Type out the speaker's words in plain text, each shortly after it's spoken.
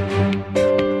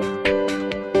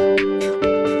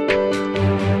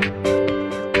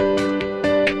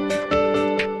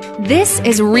This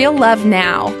is Real Love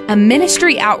Now, a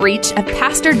ministry outreach of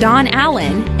Pastor Don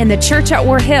Allen in the church at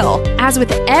War Hill. As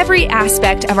with every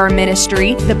aspect of our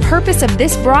ministry, the purpose of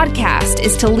this broadcast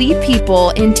is to lead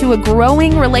people into a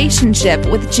growing relationship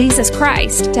with Jesus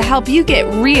Christ to help you get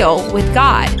real with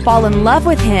God, fall in love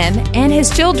with Him and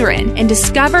His children, and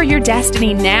discover your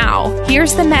destiny now.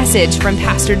 Here's the message from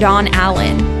Pastor Don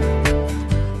Allen.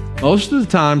 Most of the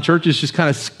time, churches just kind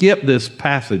of skip this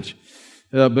passage.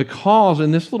 Because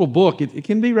in this little book, it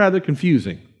can be rather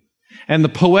confusing. And the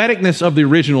poeticness of the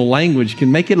original language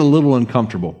can make it a little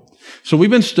uncomfortable. So we've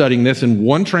been studying this in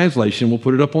one translation. We'll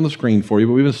put it up on the screen for you.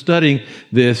 But we've been studying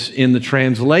this in the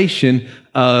translation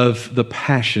of the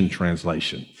Passion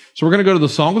Translation. So we're going to go to the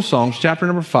Song of Songs, chapter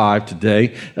number 5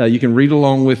 today. You can read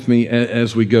along with me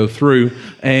as we go through.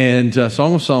 And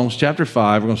Song of Songs, chapter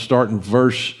 5, we're going to start in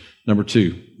verse number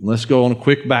 2. Let's go on a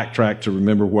quick backtrack to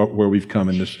remember where we've come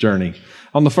in this journey.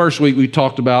 On the first week, we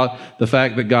talked about the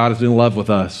fact that God is in love with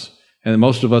us. And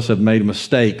most of us have made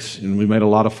mistakes, and we've made a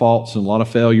lot of faults and a lot of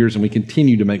failures, and we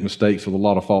continue to make mistakes with a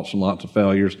lot of faults and lots of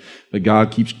failures. But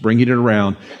God keeps bringing it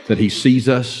around that He sees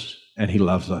us and He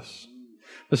loves us.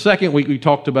 The second week, we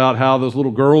talked about how those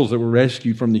little girls that were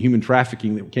rescued from the human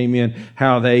trafficking that came in,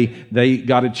 how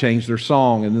God had changed their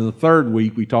song. And then the third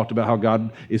week, we talked about how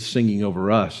God is singing over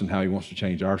us and how He wants to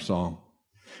change our song.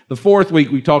 The fourth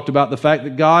week, we talked about the fact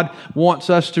that God wants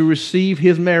us to receive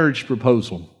His marriage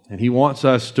proposal, and He wants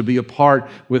us to be a part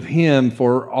with Him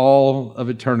for all of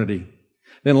eternity.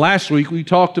 Then last week, we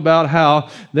talked about how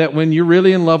that when you're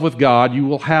really in love with God, you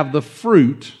will have the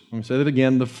fruit, let me say that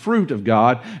again, the fruit of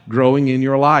God growing in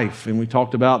your life. And we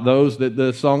talked about those that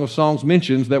the Song of Songs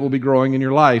mentions that will be growing in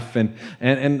your life. And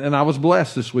I was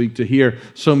blessed this week to hear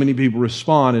so many people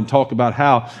respond and talk about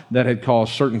how that had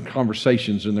caused certain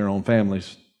conversations in their own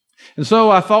families. And so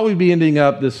I thought we'd be ending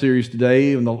up this series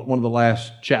today in one of the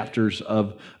last chapters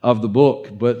of the book.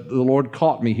 But the Lord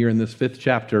caught me here in this 5th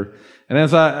chapter. And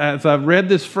as I've read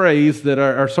this phrase that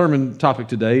our sermon topic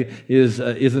today is,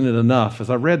 isn't it enough?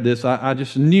 As I read this, I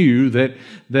just knew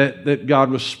that God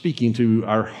was speaking to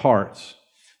our hearts.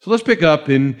 So let's pick up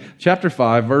in chapter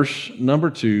 5, verse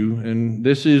number 2. And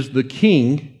this is the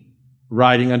King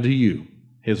writing unto you,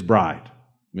 His bride.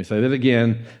 Let me say that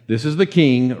again. This is the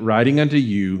King writing unto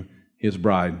you, His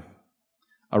bride.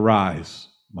 Arise,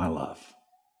 my love.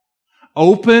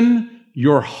 Open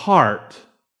your heart,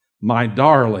 my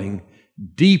darling,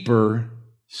 deeper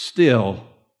still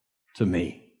to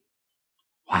me.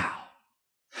 Wow.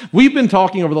 We've been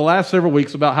talking over the last several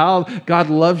weeks about how God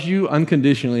loves you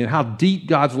unconditionally and how deep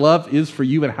God's love is for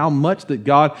you and how much that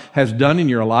God has done in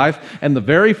your life. And the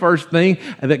very first thing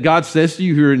that God says to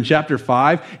you here in chapter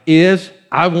 5 is,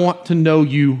 I want to know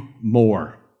you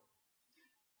more.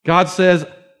 God says,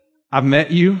 I've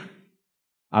met you,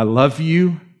 I love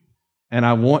you, and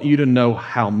I want you to know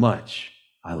how much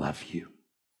I love you.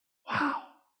 Wow.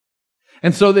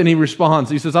 And so then He responds.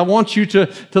 He says, I want you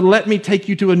to let me take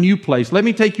you to a new place. Let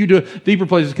me take you to deeper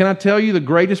places. Can I tell you the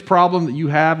greatest problem that you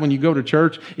have when you go to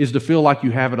church is to feel like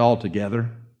you have it all together?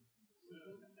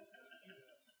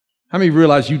 How many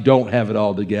realize you don't have it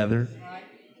all together?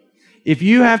 If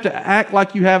you have to act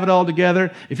like you have it all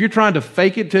together, if you're trying to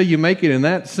fake it till you make it in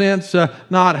that sense,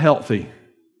 not healthy.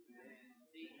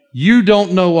 You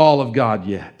don't know all of God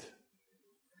yet.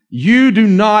 You do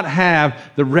not have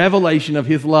the revelation of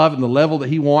His love and the level that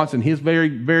He wants, and His very,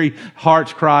 very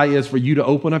heart's cry is for you to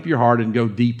open up your heart and go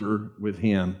deeper with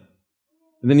Him.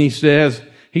 And then He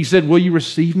said, will you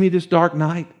receive me this dark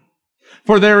night?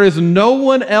 For there is no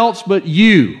one else but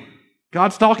you.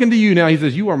 God's talking to you now. He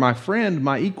says, you are my friend,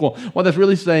 my equal. What that's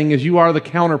really saying is you are the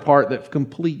counterpart that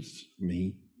completes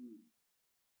me.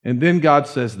 And then God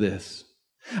says this,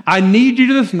 I need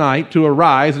you this night to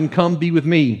arise and come be with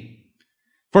me.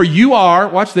 For you are,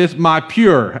 watch this, my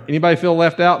pure. Anybody feel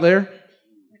left out there?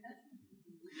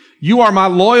 You are my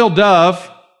loyal dove,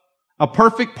 a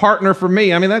perfect partner for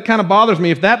me. I mean, that kind of bothers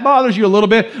me. If that bothers you a little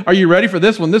bit, are you ready for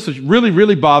this one? This is really,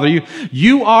 really bother you.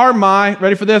 You are my,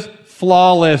 ready for this?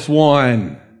 Flawless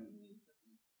one.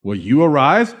 Will you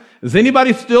arise? Does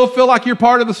anybody still feel like you're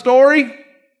part of the story?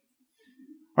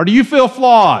 Or do you feel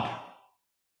flawed?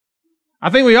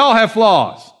 I think we all have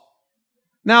flaws.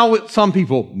 Now, some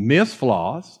people miss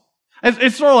flaws.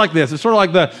 It's sort of like this. It's sort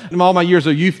of like in all my years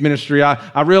of youth ministry,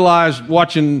 I realized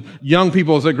watching young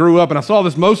people as I grew up, and I saw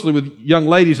this mostly with young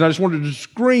ladies, and I just wanted to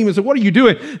scream and say, what are you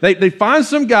doing? They find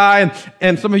some guy,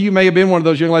 and some of you may have been one of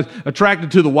those young ladies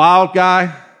attracted to the wild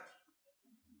guy.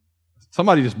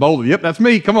 Somebody just boldly, yep, that's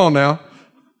me. Come on now.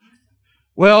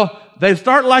 Well, they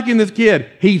start liking this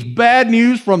kid. He's bad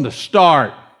news from the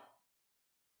start.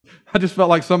 I just felt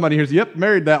like somebody here said, yep,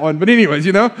 married that one. But anyways,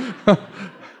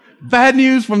 bad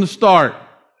news from the start.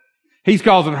 He's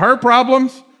causing her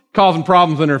problems, causing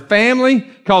problems in her family,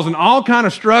 causing all kind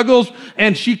of struggles,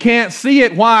 and she can't see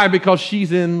it. Why? Because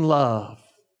she's in love.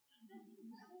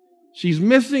 She's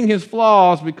missing his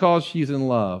flaws because she's in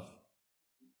love.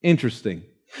 Interesting.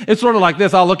 It's sort of like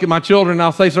this. I'll look at my children and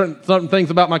I'll say certain things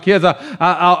about my kids.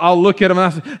 I'll look at them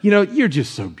and I say, you're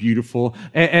just so beautiful.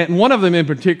 And one of them in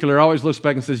particular always looks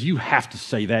back and says, you have to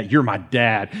say that. You're my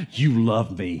dad. You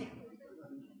love me.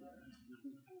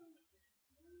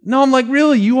 No, I'm like,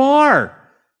 really? You are.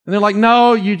 And they're like,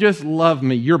 no, you just love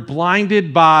me. You're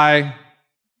blinded by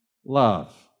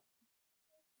love.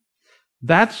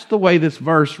 That's the way this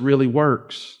verse really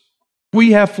works.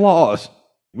 We have flaws.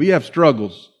 We have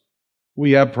struggles.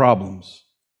 We have problems.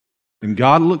 And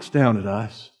God looks down at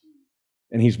us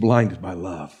and He's blinded by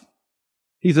love.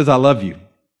 He says, I love you.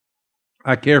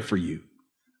 I care for you.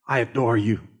 I adore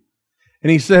you.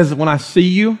 And He says, when I see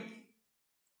you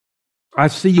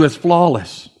as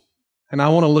flawless. And I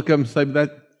want to look up and say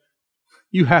that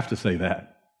you have to say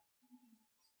that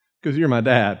because you're my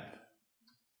dad.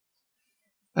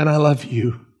 And I love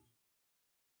you.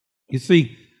 You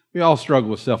see, we all struggle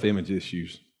with self-image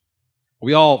issues.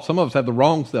 Some of us have the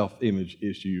wrong self-image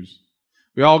issues.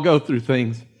 We all go through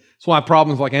things. That's why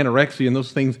problems like anorexia and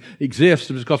those things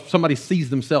exist, because somebody sees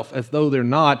themselves as though they're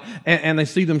not, and they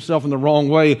see themselves in the wrong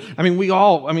way.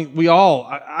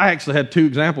 I actually had 2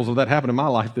 examples of that happen in my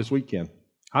life this weekend.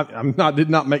 I did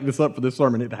not make this up for this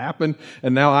sermon. It happened,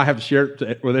 and now I have to share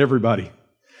it with everybody.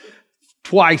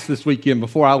 Twice this weekend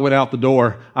before I went out the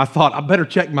door, I thought, I better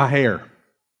check my hair.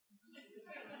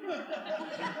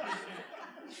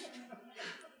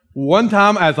 One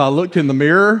time as I looked in the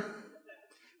mirror,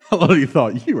 I literally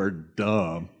thought, you are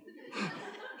dumb.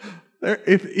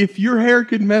 If your hair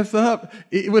could mess up,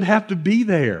 it would have to be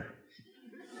there.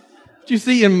 But you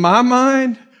see, in my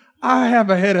mind, I have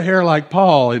a head of hair like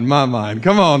Paul in my mind.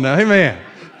 Come on now, amen.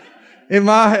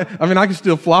 I can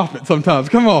still flop it sometimes.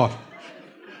 Come on.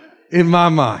 In my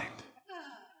mind.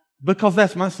 Because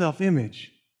that's my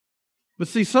self-image. But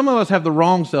see, some of us have the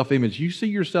wrong self-image. You see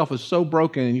yourself as so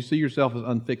broken and you see yourself as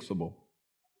unfixable.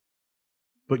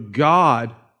 But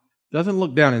God doesn't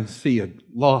look down and see a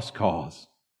lost cause.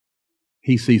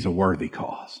 He sees a worthy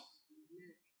cause.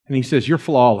 And He says, you're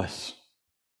flawless.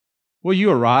 Will you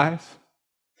arise?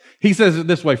 He says it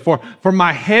this way, for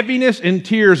my heaviness and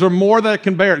tears are more than I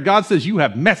can bear. God says, you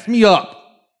have messed me up.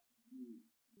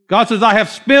 God says, I have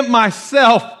spent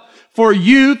myself for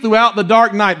you throughout the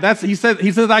dark night. He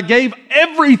says, I gave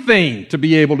everything to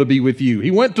be able to be with you.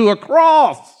 He went to a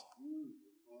cross.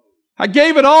 I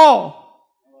gave it all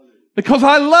because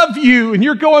I love you. And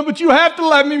you're going, but you have to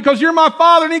love me because you're my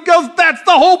Father. And He goes, that's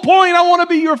the whole point. I want to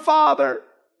be your Father.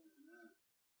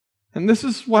 And this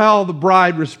is how the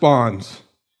bride responds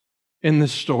in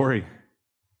this story.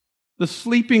 The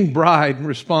sleeping bride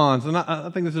responds, and I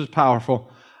think this is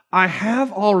powerful. I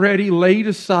have already laid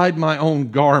aside my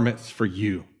own garments for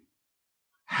you.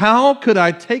 How could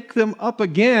I take them up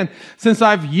again since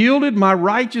I've yielded my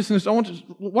righteousness? I want to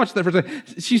watch that for a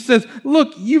second. She says,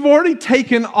 look, you've already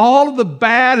taken all of the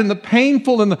bad and the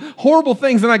painful and the horrible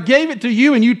things, and I gave it to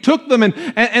you, and you took them,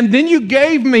 and then you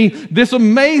gave me this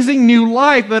amazing new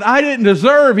life that I didn't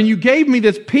deserve, and you gave me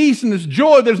this peace and this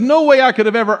joy there's no way I could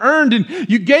have ever earned, and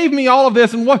you gave me all of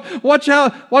this, and watch how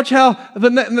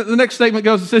the next statement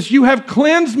goes. It says, you have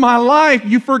cleansed my life,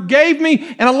 you forgave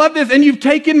me, and I love this, and you've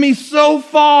taken me so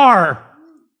far.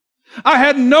 I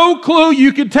had no clue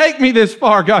you could take me this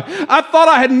far, God. I thought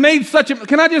I had made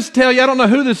can I just tell you, I don't know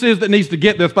who this is that needs to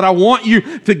get this, but I want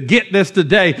you to get this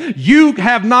today. You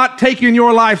have not taken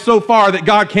your life so far that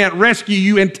God can't rescue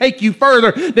you and take you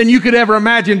further than you could ever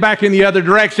imagine back in the other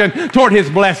direction toward His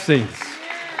blessings.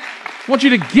 I want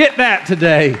you to get that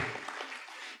today.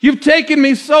 You've taken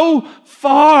me so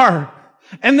far.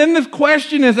 And then this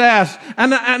question is asked,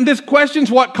 and this question's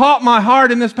what caught my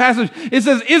heart in this passage. It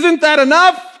says, isn't that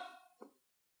enough?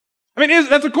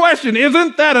 That's a question.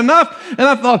 Isn't that enough? And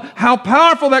I thought, how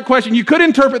powerful that question. You could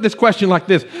interpret this question like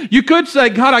this. You could say,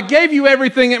 God, I gave you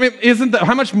everything.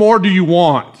 How much more do you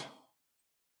want?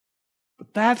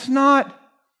 But that's not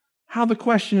how the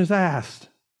question is asked.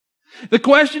 The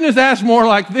question is asked more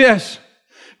like this.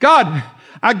 God,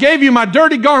 I gave you my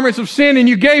dirty garments of sin and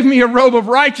you gave me a robe of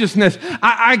righteousness.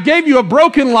 I gave you a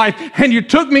broken life and you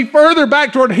took me further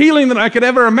back toward healing than I could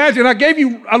ever imagine. I gave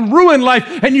you a ruined life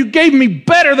and you gave me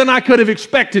better than I could have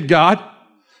expected, God.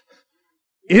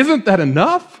 Isn't that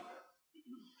enough?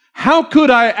 How could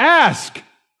I ask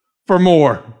for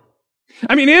more?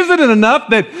 Isn't it enough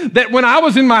that when I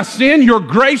was in my sin, your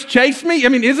grace chased me?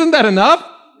 Isn't that enough?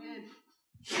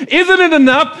 Isn't it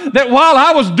enough that while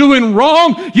I was doing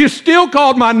wrong, you still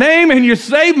called my name and you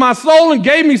saved my soul and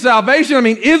gave me salvation? I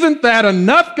mean, isn't that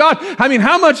enough, God? I mean,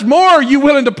 how much more are you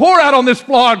willing to pour out on this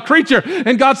flawed creature?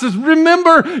 And God says,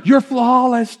 remember, you're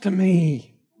flawless to me.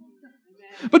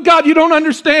 But God, you don't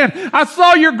understand. I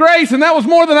saw your grace and that was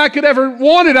more than I could ever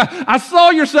wanted. I saw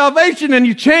your salvation and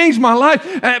you changed my life.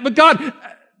 But God,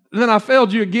 then I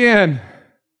failed you again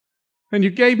and you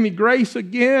gave me grace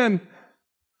again.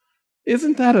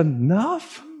 Isn't that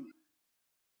enough?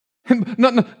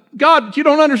 No, God, you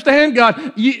don't understand, God.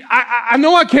 I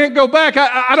know I can't go back.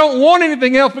 I don't want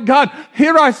anything else, but God,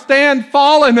 here I stand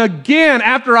fallen again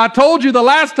after I told you the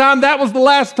last time that was the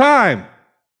last time.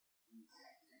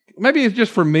 Maybe it's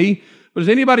just for me, but has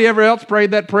anybody ever else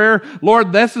prayed that prayer?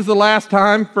 Lord, this is the last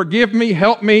time. Forgive me,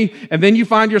 help me. And then you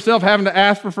find yourself having to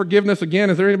ask for forgiveness again.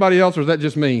 Is there anybody else or is that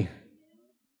just me?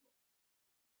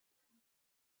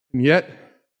 And yet,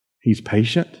 He's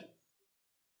patient.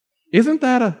 Isn't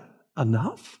that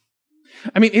enough?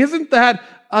 I mean, isn't that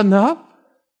enough?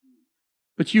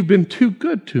 But you've been too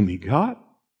good to me, God.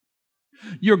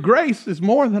 Your grace is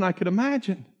more than I could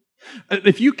imagine.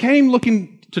 If you came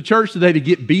looking to church today to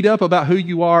get beat up about who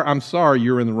you are, I'm sorry,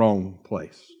 you're in the wrong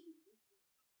place.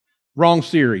 Wrong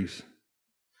series.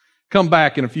 Come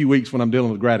back in a few weeks when I'm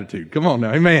dealing with gratitude. Come on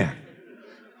now, amen.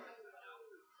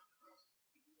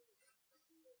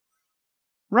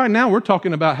 Right now, we're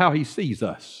talking about how He sees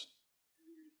us.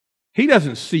 He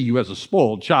doesn't see you as a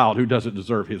spoiled child who doesn't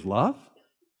deserve His love.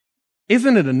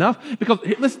 Isn't it enough? Because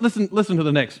listen to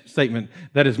the next statement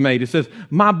that is made. It says,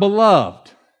 my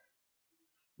beloved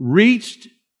reached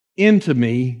into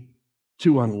me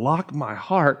to unlock my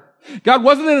heart. God,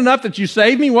 wasn't it enough that you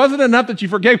saved me? Wasn't it enough that you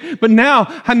forgave me? But now,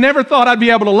 I never thought I'd be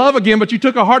able to love again, but you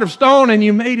took a heart of stone and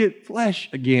you made it flesh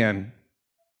again.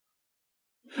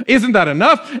 Isn't that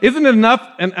enough? Isn't it enough?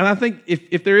 And I think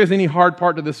if there is any hard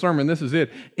part to this sermon, this is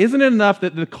it. Isn't it enough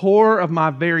that the core of my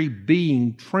very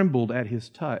being trembled at His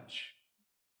touch?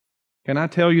 Can I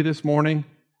tell you this morning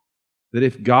that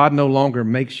if God no longer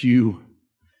makes you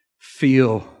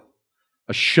feel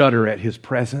a shudder at His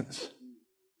presence,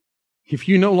 if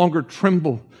you no longer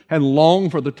tremble and long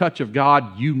for the touch of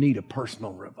God, you need a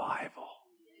personal revival.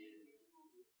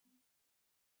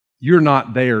 You're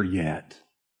not there yet.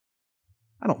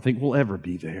 I don't think we'll ever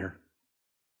be there.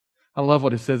 I love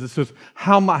what it says. It says,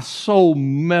 how my soul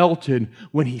melted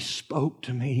when He spoke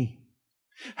to me.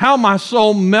 How my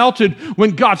soul melted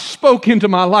when God spoke into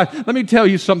my life. Let me tell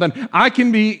you something. I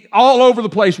can be all over the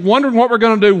place wondering what we're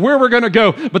going to do, where we're going to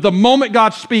go. But the moment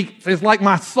God speaks, it's like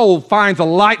my soul finds a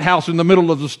lighthouse in the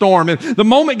middle of the storm. And the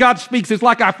moment God speaks, it's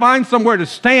like I find somewhere to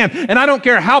stand. And I don't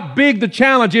care how big the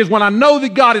challenge is. When I know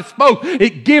that God has spoke,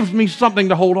 it gives me something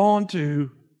to hold on to.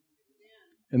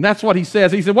 And that's what He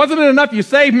says. He said, wasn't it enough you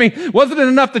saved me? Wasn't it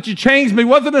enough that you changed me?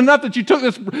 Wasn't it enough that you took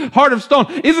this heart of stone?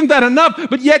 Isn't that enough?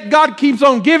 But yet God keeps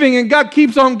on giving and God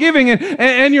keeps on giving.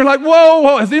 And you're like,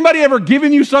 whoa. Has anybody ever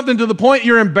given you something to the point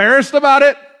you're embarrassed about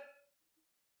it?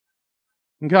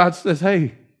 And God says,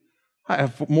 hey, I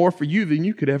have more for you than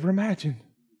you could ever imagine.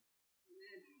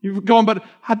 You're going, but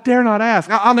I dare not ask.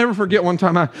 I'll never forget one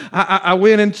time I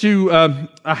went into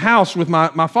a house with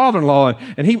my father-in-law,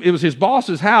 and it was his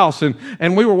boss's house,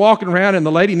 and we were walking around, and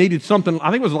the lady needed something.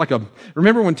 I think it was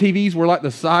remember when TVs were like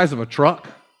the size of a truck?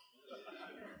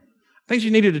 I think she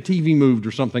needed a TV moved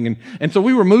or something. And so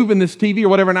we were moving this TV or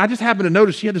whatever, and I just happened to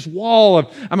notice she had this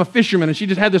wall I'm a fisherman, and she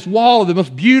just had this wall of the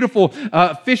most beautiful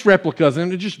fish replicas,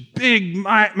 and it's just big,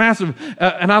 massive.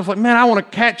 And I was like, man, I want to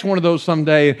catch one of those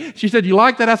someday. And she said, you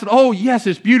like that? I said, oh, yes,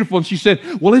 it's beautiful. And she said,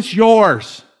 well, it's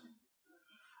yours.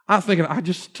 I was thinking, I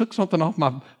just took something off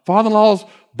my father-in-law's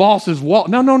boss's wall.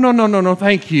 No,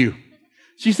 thank you.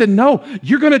 She said, no,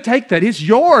 you're going to take that. It's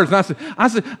yours. And I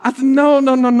said, no.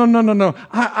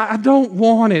 I don't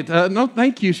want it. No,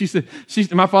 thank you. She said,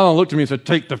 my father looked at me and said,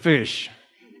 take the fish.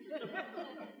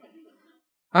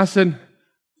 I said,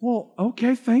 well,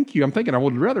 okay, thank you. I'm thinking I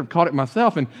would rather have caught it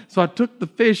myself. And so I took the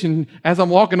fish, and as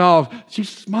I'm walking off, she's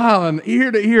smiling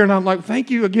ear to ear. And I'm like, thank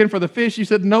you again for the fish. She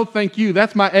said, no, thank you.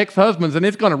 That's my ex-husband's, and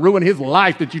it's going to ruin his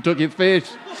life that you took his fish.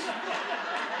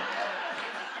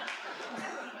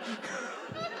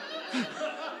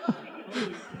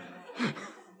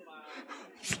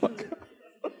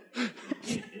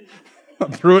 I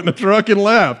threw it in the truck and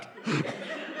left.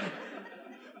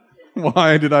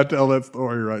 Why did I tell that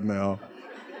story right now?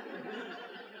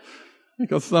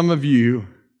 Because some of you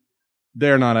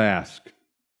dare not ask,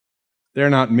 dare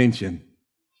not mention,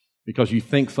 because you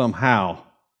think somehow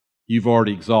you've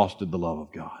already exhausted the love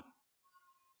of God.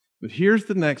 But here's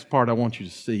the next part I want you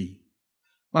to see.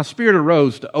 My spirit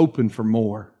arose to open for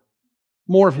more.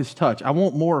 More of His touch. I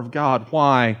want more of God.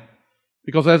 Why?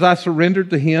 Because as I surrendered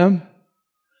to Him,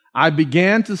 I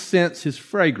began to sense His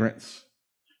fragrance.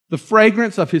 The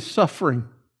fragrance of His suffering.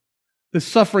 His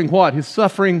suffering what? His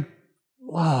suffering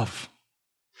love.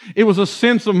 It was a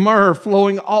sense of myrrh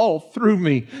flowing all through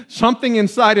me. Something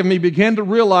inside of me began to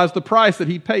realize the price that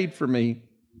He paid for me.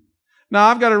 Now,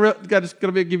 I've got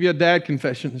to give you a dad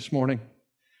confession this morning.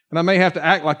 And I may have to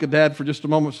act like a dad for just a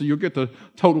moment so you'll get the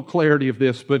total clarity of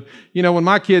this. But, you know, when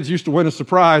my kids used to win a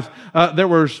surprise, there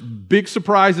were big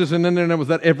surprises and then there was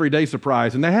that everyday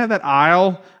surprise. And they had that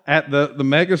aisle at the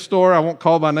mega store. I won't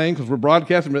call by name because we're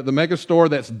broadcasting, but at the mega store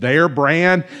that's their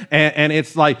brand. And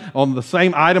it's like on the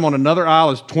same item on another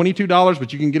aisle is $22,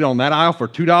 but you can get it on that aisle for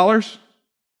 $2.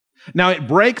 Now, it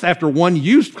breaks after one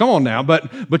use. Come on now,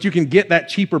 but you can get that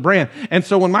cheaper brand. And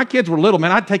so when my kids were little,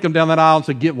 man, I'd take them down that aisle and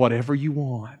say, get whatever you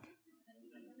want.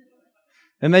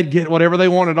 And they'd get whatever they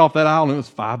wanted off that aisle, and it was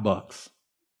 $5.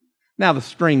 Now, the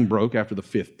string broke after the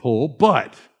fifth pull,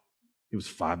 but it was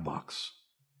 $5.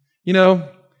 You know,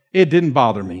 it didn't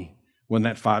bother me when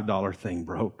that $5 thing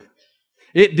broke.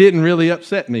 It didn't really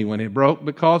upset me when it broke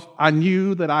because I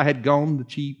knew that I had gone the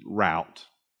cheap route.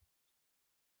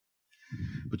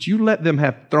 But you let them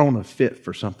have thrown a fit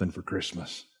for something for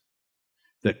Christmas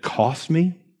that cost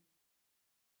me.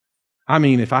 I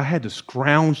mean, if I had to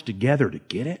scrounge together to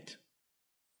get it,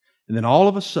 and then all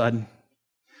of a sudden,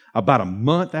 about a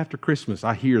month after Christmas,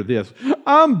 I hear this,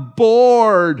 I'm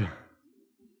bored.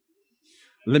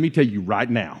 Let me tell you right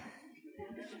now,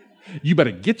 you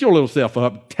better get your little self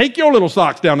up, take your little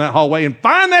socks down that hallway, and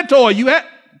find that toy you had.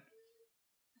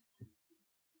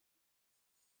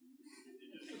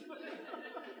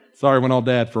 Sorry, I went all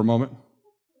dad for a moment.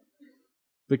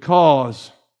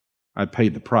 Because I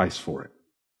paid the price for it.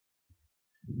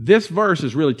 This verse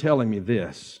is really telling me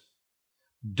this.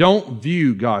 Don't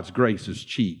view God's grace as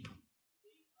cheap.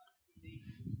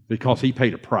 Because He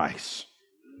paid a price.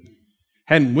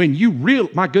 And when you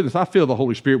my goodness, I feel the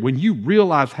Holy Spirit. When you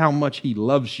realize how much He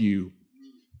loves you,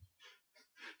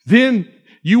 then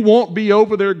you won't be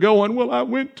over there going, well, I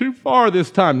went too far this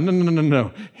time.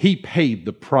 No. He paid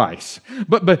the price.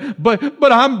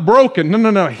 But I'm broken.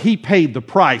 No. He paid the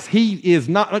price. He is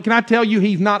not, can I tell you,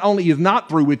 He's not only is not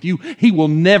through with you, He will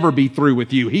never be through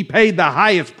with you. He paid the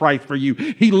highest price for you.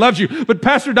 He loves you. But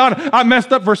Pastor Don, I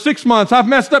messed up for 6 months. I've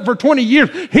messed up for 20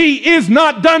 years. He is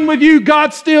not done with you.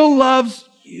 God still loves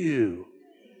you.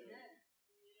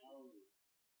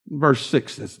 Verse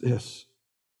 6 says this.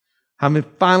 I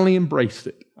finally embraced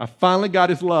it. I finally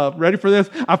got His love. Ready for this?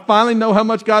 I finally know how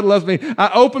much God loves me.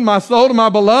 I opened my soul to my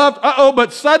beloved.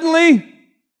 But suddenly,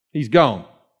 He's gone.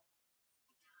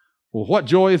 Well, what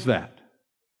joy is that?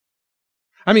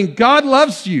 I mean, God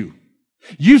loves you.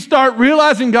 You start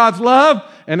realizing God's love,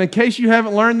 and in case you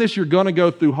haven't learned this, you're going to go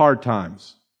through hard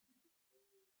times.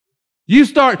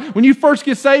 When you first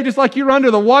get saved, it's like you're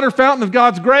under the water fountain of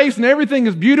God's grace and everything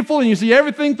is beautiful and you see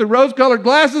everything through rose-colored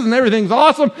glasses and everything's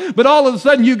awesome. But all of a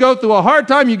sudden you go through a hard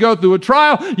time, you go through a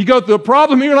trial, you go through a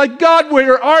problem, and you're like, God,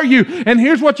 where are you? And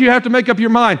here's what you have to make up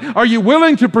your mind. Are you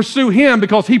willing to pursue Him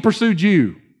because He pursued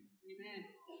you? Amen.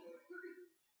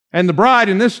 And the bride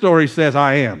in this story says,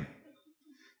 I am.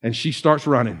 And she starts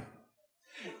running.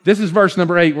 This is verse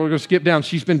number 8. We're going to skip down.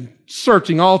 She's been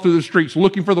searching all through the streets,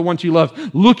 looking for the one she loves,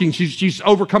 looking. She's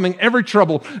overcoming every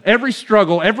trouble, every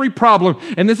struggle, every problem.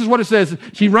 And this is what it says.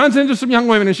 She runs into some young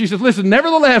women and she says, listen,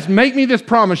 nevertheless, make me this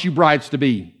promise, you brides to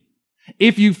be.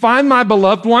 If you find my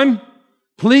beloved one,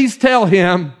 please tell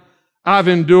him I've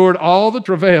endured all the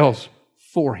travails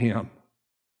for him.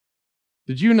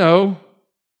 Did you know,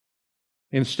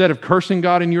 instead of cursing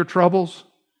God in your troubles,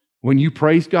 when you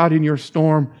praise God in your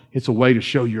storm, it's a way to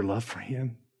show your love for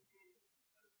Him.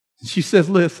 She says,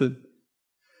 listen,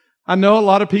 I know a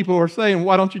lot of people are saying,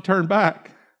 why don't you turn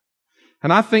back?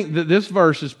 And I think that this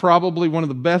verse is probably one of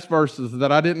the best verses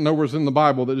that I didn't know was in the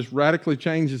Bible that just radically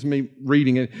changes me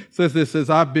reading it. It says this,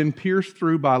 says, I've been pierced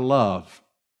through by love,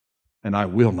 and I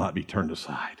will not be turned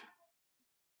aside.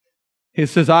 It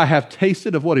says, I have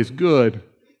tasted of what is good,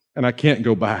 and I can't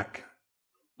go back.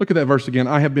 Look at that verse again.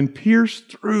 I have been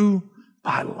pierced through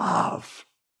by love,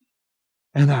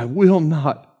 and I will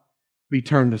not be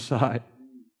turned aside.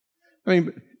 I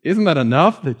mean, isn't that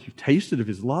enough that you've tasted of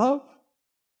His love?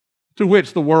 To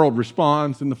which the world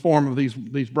responds in the form of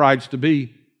these brides to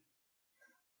be.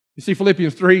 You see,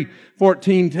 Philippians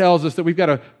 3:14 tells us that we've got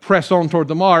to press on toward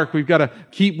the mark. We've got to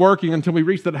keep working until we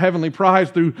reach that heavenly prize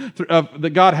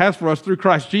that God has for us through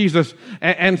Christ Jesus.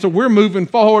 And so we're moving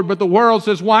forward, but the world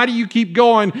says, why do you keep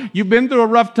going? You've been through a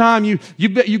rough time.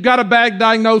 You've got a bad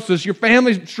diagnosis. Your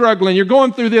family's struggling. You're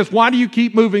going through this. Why do you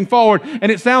keep moving forward?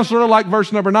 And it sounds sort of like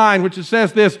verse number 9, which it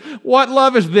says this, what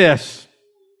love is this?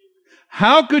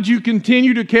 How could you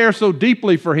continue to care so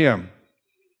deeply for Him?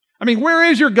 I mean, where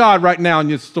is your God right now in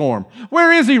this storm?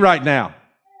 Where is He right now?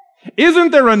 Isn't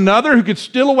there another who could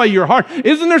steal away your heart?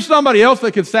 Isn't there somebody else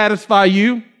that could satisfy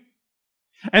you?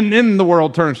 And then the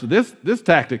world turns to this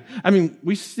tactic. I mean,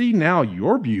 we see now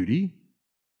your beauty.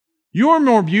 You're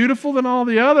more beautiful than all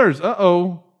the others.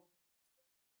 Uh-oh.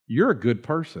 You're a good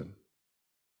person.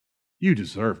 You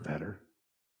deserve better.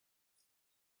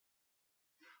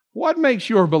 What makes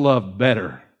your beloved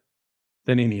better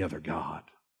than any other God?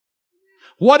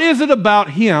 What is it about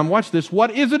Him, watch this,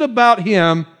 what is it about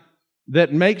Him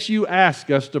that makes you ask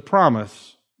us to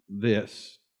promise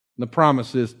this? And the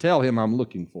promise is, tell Him I'm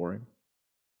looking for Him.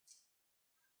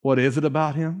 What is it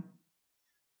about Him?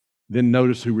 Then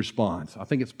notice who responds. I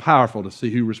think it's powerful to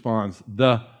see who responds.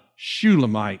 The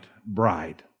Shulamite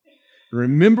bride.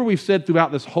 Remember, we've said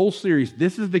throughout this whole series,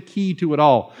 this is the key to it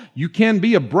all. You can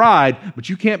be a bride, but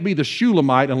you can't be the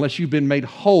Shulamite unless you've been made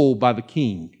whole by the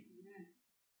King.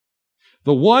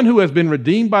 The one who has been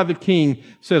redeemed by the King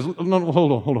says, no,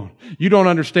 hold on. You don't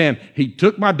understand. He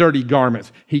took my dirty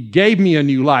garments. He gave me a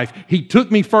new life. He took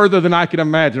me further than I could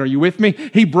imagine. Are you with me?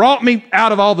 He brought me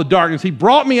out of all the darkness. He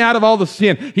brought me out of all the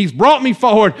sin. He's brought me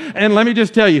forward. And let me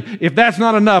just tell you, if that's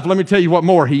not enough, let me tell you what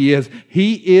more He is.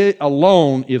 He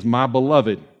alone is my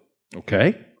beloved.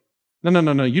 Okay?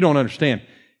 No. You don't understand.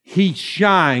 He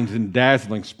shines in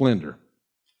dazzling splendor.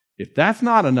 If that's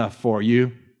not enough for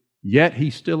you, yet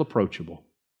He's still approachable.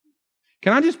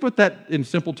 Can I just put that in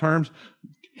simple terms?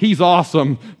 He's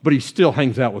awesome, but He still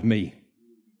hangs out with me.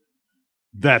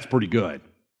 That's pretty good.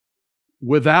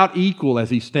 Without equal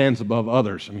as He stands above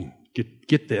others. I mean,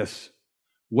 get this.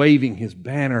 Waving His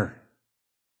banner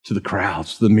to the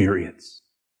crowds, the myriads.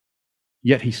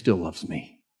 Yet He still loves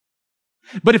me.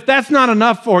 But if that's not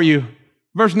enough for you,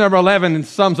 verse number 11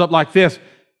 sums up like this.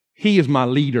 He is my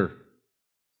leader.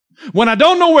 When I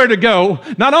don't know where to go,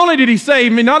 not only did He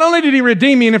save me, not only did He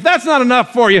redeem me, and if that's not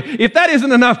enough for you, if that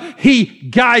isn't enough, He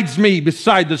guides me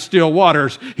beside the still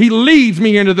waters. He leads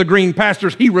me into the green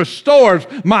pastures. He restores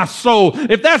my soul.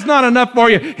 If that's not enough for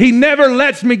you, He never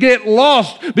lets me get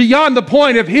lost beyond the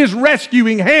point of His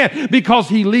rescuing hand because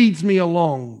He leads me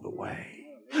along the way.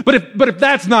 But if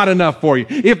that's not enough for you,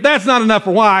 if that's not enough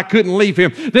for why I couldn't leave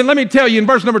Him, then let me tell you in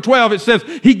verse number 12, it says,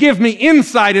 He gives me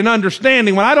insight and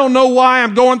understanding. When I don't know why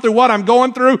I'm going through what I'm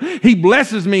going through, He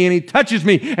blesses me and He touches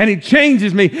me and He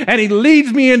changes me and He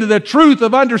leads me into the truth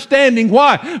of understanding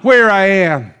where I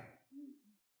am.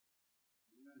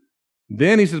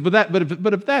 Then He says,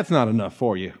 but if that's not enough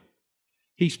for you,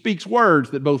 He speaks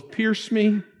words that both pierce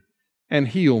me and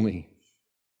heal me.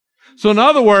 So in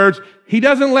other words, He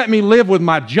doesn't let me live with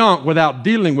my junk without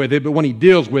dealing with it, but when He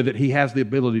deals with it, He has the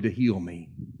ability to heal me.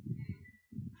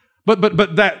 But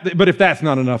if that's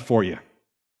not enough for you,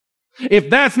 if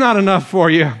that's not enough for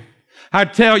you, I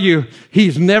tell you,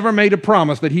 He's never made a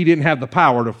promise that He didn't have the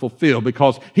power to fulfill,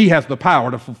 because He has the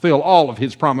power to fulfill all of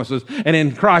His promises. And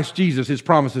in Christ Jesus, His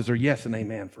promises are yes and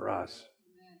amen for us.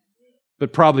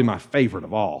 But probably my favorite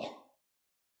of all.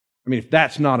 I mean, if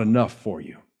that's not enough for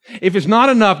you, if it's not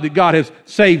enough that God has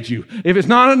saved you, if it's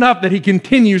not enough that He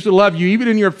continues to love you even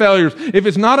in your failures, if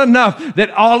it's not enough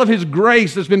that all of His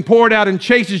grace has been poured out and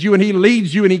chases you and He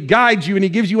leads you and He guides you and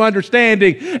He gives you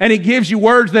understanding and He gives you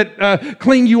words that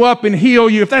clean you up and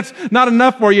heal you, if that's not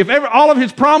enough for you, if all of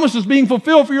His promises being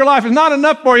fulfilled for your life is not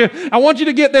enough for you, I want you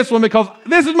to get this one, because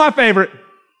this is my favorite.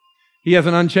 He has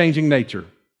an unchanging nature.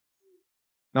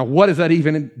 Now, what does that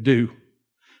even do?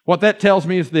 What that tells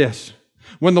me is this.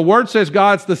 When the Word says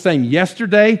God's the same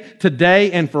yesterday,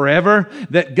 today, and forever,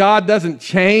 that God doesn't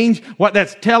change, what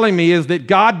that's telling me is that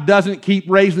God doesn't keep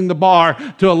raising the bar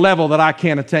to a level that I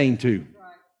can't attain to.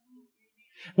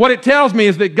 What it tells me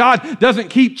is that God doesn't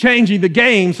keep changing the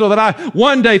game so that I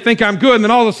one day think I'm good and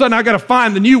then all of a sudden I got to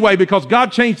find the new way because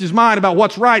God changed His mind about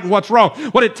what's right and what's wrong.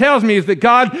 What it tells me is that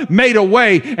God made a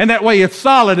way, and that way is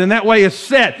solid and that way is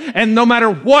set. And no matter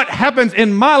what happens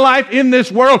in my life in this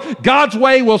world, God's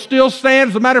way will still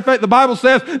stand. As a matter of fact, the Bible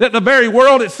says that the very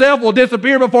world itself will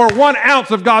disappear before 1 ounce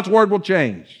of God's Word will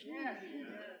change.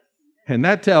 And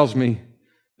that tells me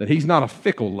that He's not a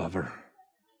fickle lover.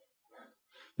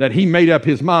 That He made up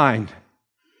His mind.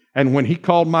 And when He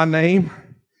called my name,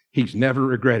 He's never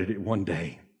regretted it one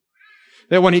day.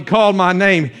 that when He called my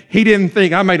name, He didn't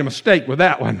think I made a mistake with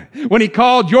that one. When He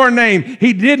called your name,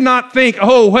 He did not think,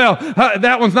 oh, well,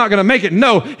 that one's not going to make it.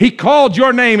 No, He called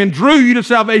your name and drew you to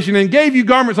salvation and gave you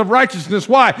garments of righteousness.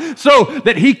 Why? So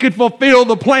that He could fulfill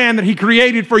the plan that He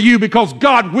created for you, because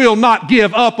God will not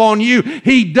give up on you.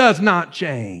 He does not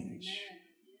change.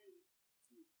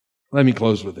 Let me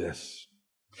close with this.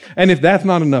 And if that's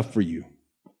not enough for you,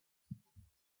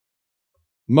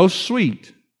 most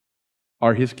sweet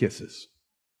are His kisses.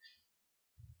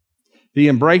 The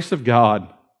embrace of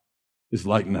God is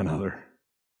like none other.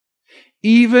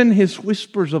 Even His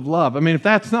whispers of love. I mean, if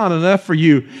that's not enough for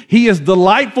you, He is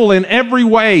delightful in every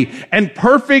way and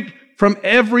perfect from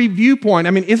every viewpoint.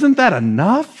 I mean, isn't that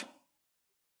enough?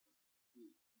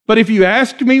 But if you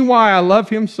ask me why I love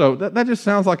Him so, that just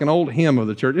sounds like an old hymn of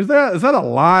the church. Is that a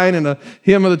line in a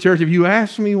hymn of the church? If you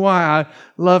ask me why I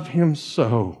love Him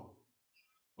so,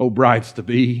 oh, brides to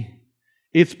be,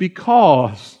 it's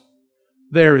because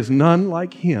there is none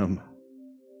like Him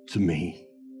to me.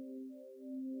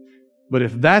 But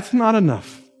if that's not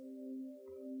enough,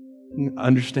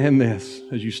 understand this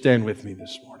as you stand with me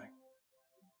this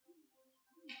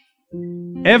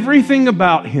morning. Everything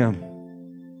about Him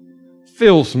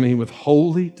fills me with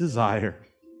holy desire.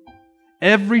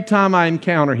 Every time I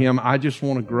encounter Him, I just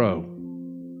want to grow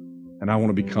and I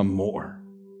want to become more.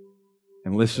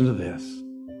 And listen to this.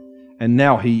 And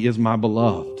now He is my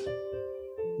beloved,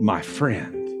 my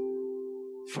friend,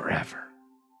 forever.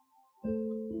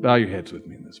 Bow your heads with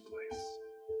me in this place.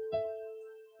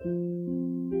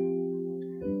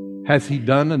 Has He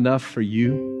done enough for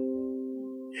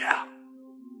you? Yeah.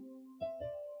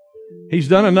 He's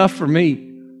done enough for me,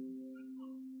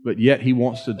 but yet He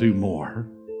wants to do more.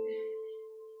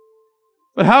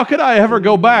 But how could I ever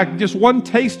go back? Just one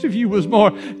taste of you was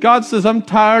more. God says, I'm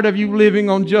tired of you living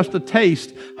on just a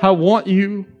taste. I want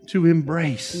you to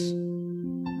embrace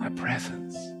my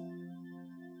presence.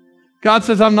 God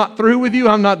says, I'm not through with you.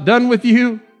 I'm not done with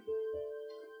you.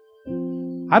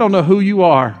 I don't know who you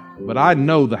are, but I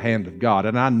know the hand of God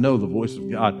and I know the voice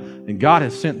of God. And God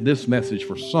has sent this message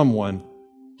for someone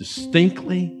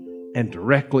distinctly and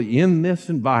directly in this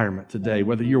environment today,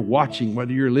 whether you're watching,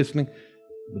 whether you're listening.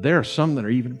 But there are some that are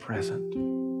even present.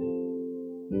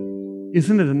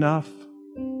 Isn't it enough?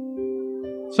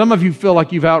 Some of you feel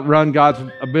like you've outrun God's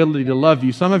ability to love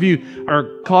you. Some of you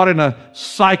are caught in a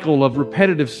cycle of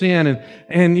repetitive sin,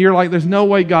 and you're like, there's no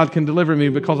way God can deliver me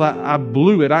because I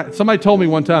blew it. Somebody told me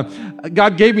one time,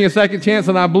 God gave me a second chance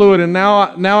and I blew it, and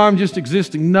now I'm just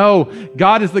existing. No,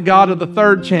 God is the God of the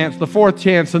third chance, the fourth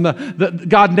chance, and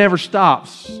God never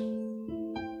stops.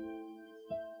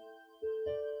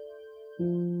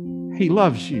 He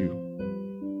loves you.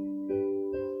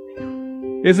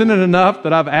 Isn't it enough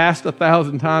that I've asked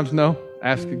 1,000 times? No,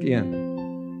 ask again.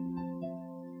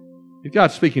 If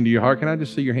God's speaking to your heart, can I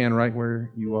just see your hand right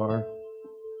where you are?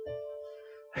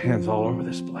 Hands all over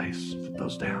this place. Put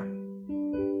those down.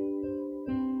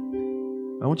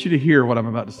 I want you to hear what I'm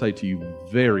about to say to you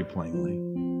very plainly.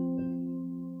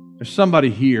 There's somebody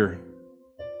here.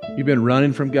 You've been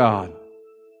running from God.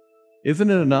 Isn't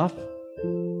it enough?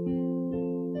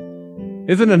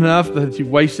 Isn't it enough that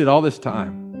you've wasted all this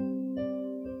time?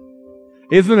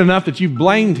 Isn't it enough that you've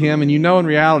blamed Him and you know in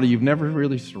reality you've never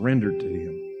really surrendered to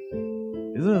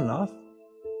Him? Isn't it enough?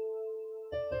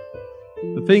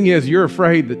 The thing is, you're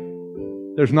afraid that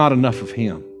there's not enough of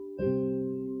Him.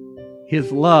 His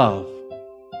love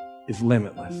is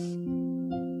limitless.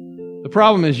 The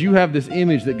problem is you have this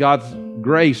image that God's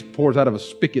grace pours out of a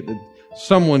spigot that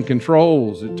someone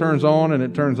controls. It turns on and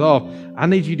it turns off. I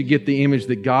need you to get the image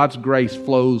that God's grace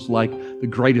flows like the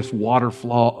greatest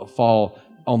waterfall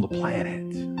on the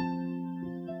planet.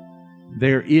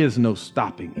 There is no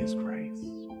stopping His grace.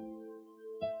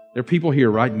 There are people here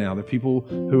right now. There are people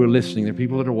who are listening. There are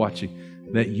people that are watching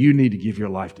that you need to give your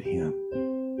life to Him.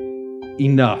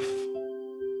 Enough.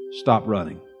 Stop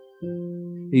running.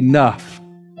 Enough.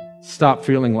 Stop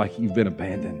feeling like you've been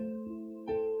abandoned.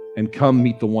 And come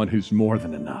meet the one who's more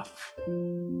than enough.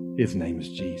 His name is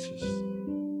Jesus.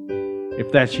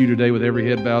 If that's you today with every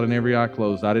head bowed and every eye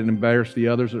closed, I didn't embarrass the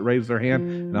others that raised their hand,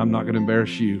 and I'm not going to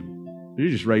embarrass you. You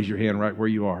just raise your hand right where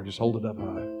you are. Just hold it up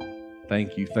high.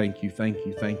 Thank you, thank you, thank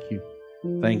you, thank you,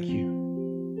 thank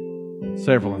you.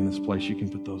 Several in this place, you can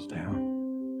put those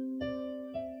down.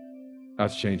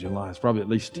 God's changing lives. Probably at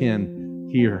least 10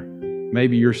 here.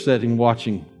 Maybe you're sitting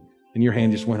watching and your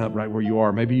hand just went up right where you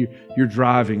are. Maybe you're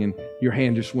driving and your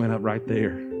hand just went up right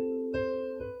there.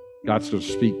 God's going to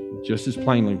speak just as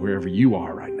plainly wherever you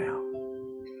are right now.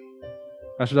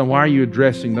 Pastor Don, why are you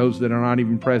addressing those that are not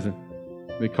even present?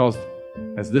 Because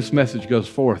as this message goes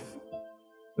forth,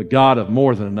 the God of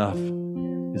more than enough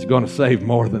is going to save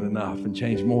more than enough and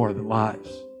change more than lives.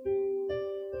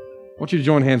 I want you to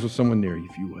join hands with someone near you,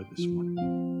 if you would, this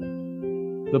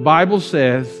morning. The Bible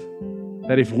says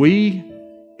that if we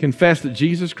confess that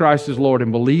Jesus Christ is Lord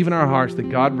and believe in our hearts that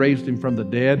God raised him from the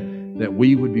dead, that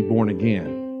we would be born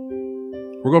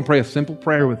again. We're going to pray a simple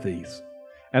prayer with these,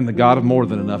 and the God of more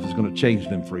than enough is going to change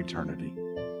them for eternity.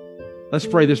 Let's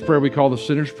pray this prayer we call the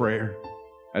sinner's prayer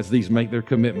as these make their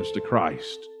commitments to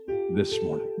Christ this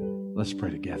morning. Let's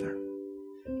pray together.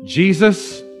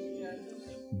 Jesus,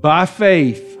 by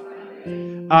faith,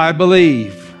 I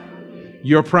believe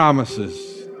your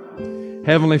promises.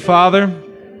 Heavenly Father,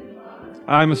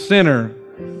 I'm a sinner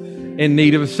in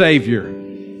need of a Savior.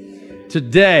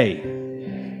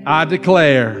 Today, I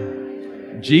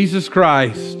declare Jesus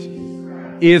Christ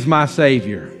is my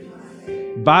Savior.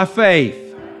 By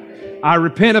faith, I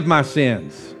repent of my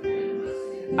sins.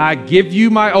 I give you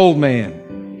my old man.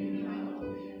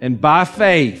 And by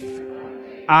faith,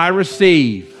 I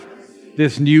receive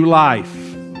this new life.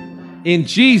 In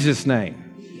Jesus'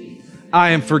 name, I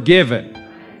am forgiven.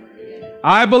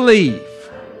 I believe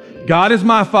God is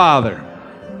my Father.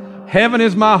 Heaven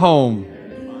is my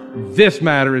home. This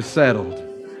matter is settled.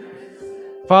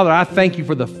 Father, I thank you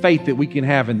for the faith that we can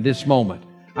have in this moment.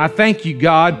 I thank you,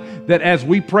 God, that as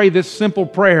we pray this simple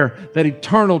prayer, that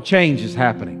eternal change is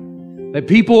happening. That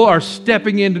people are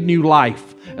stepping into new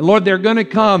life. And Lord, they're going to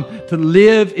come to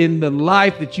live in the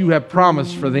life that you have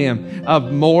promised for them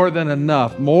of more than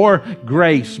enough, more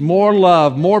grace, more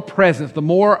love, more presence, the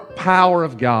more power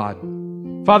of God.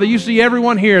 Father, you see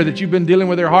everyone here that you've been dealing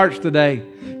with their hearts today.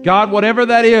 God, whatever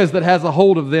that is that has a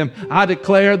hold of them, I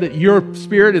declare that your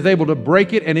Spirit is able to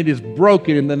break it, and it is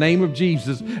broken in the name of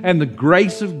Jesus. And the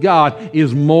grace of God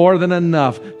is more than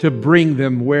enough to bring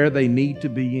them where they need to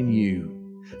be in you.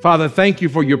 Father, thank you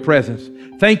for your presence.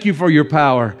 Thank you for your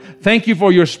power. Thank you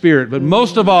for your Spirit. But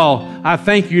most of all, I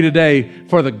thank you today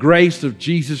for the grace of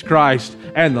Jesus Christ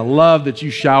and the love that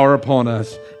you shower upon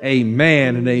us.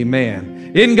 Amen and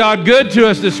amen. Isn't God good to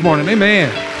us this morning?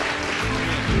 Amen.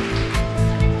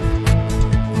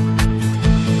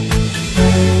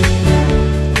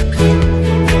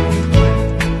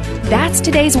 That's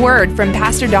today's word from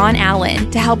Pastor Don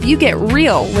Allen to help you get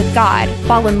real with God,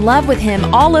 fall in love with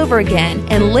Him all over again,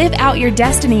 and live out your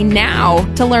destiny now.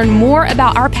 To learn more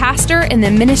about our pastor and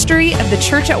the ministry of the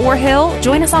church at War Hill,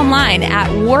 join us online at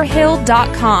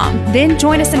warhill.com. Then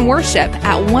join us in worship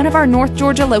at one of our North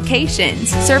Georgia locations.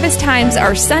 Service times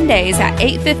are Sundays at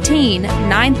 8:15,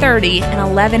 9:30, and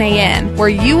 11 a.m., where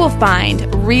you will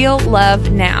find real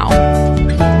love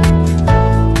now.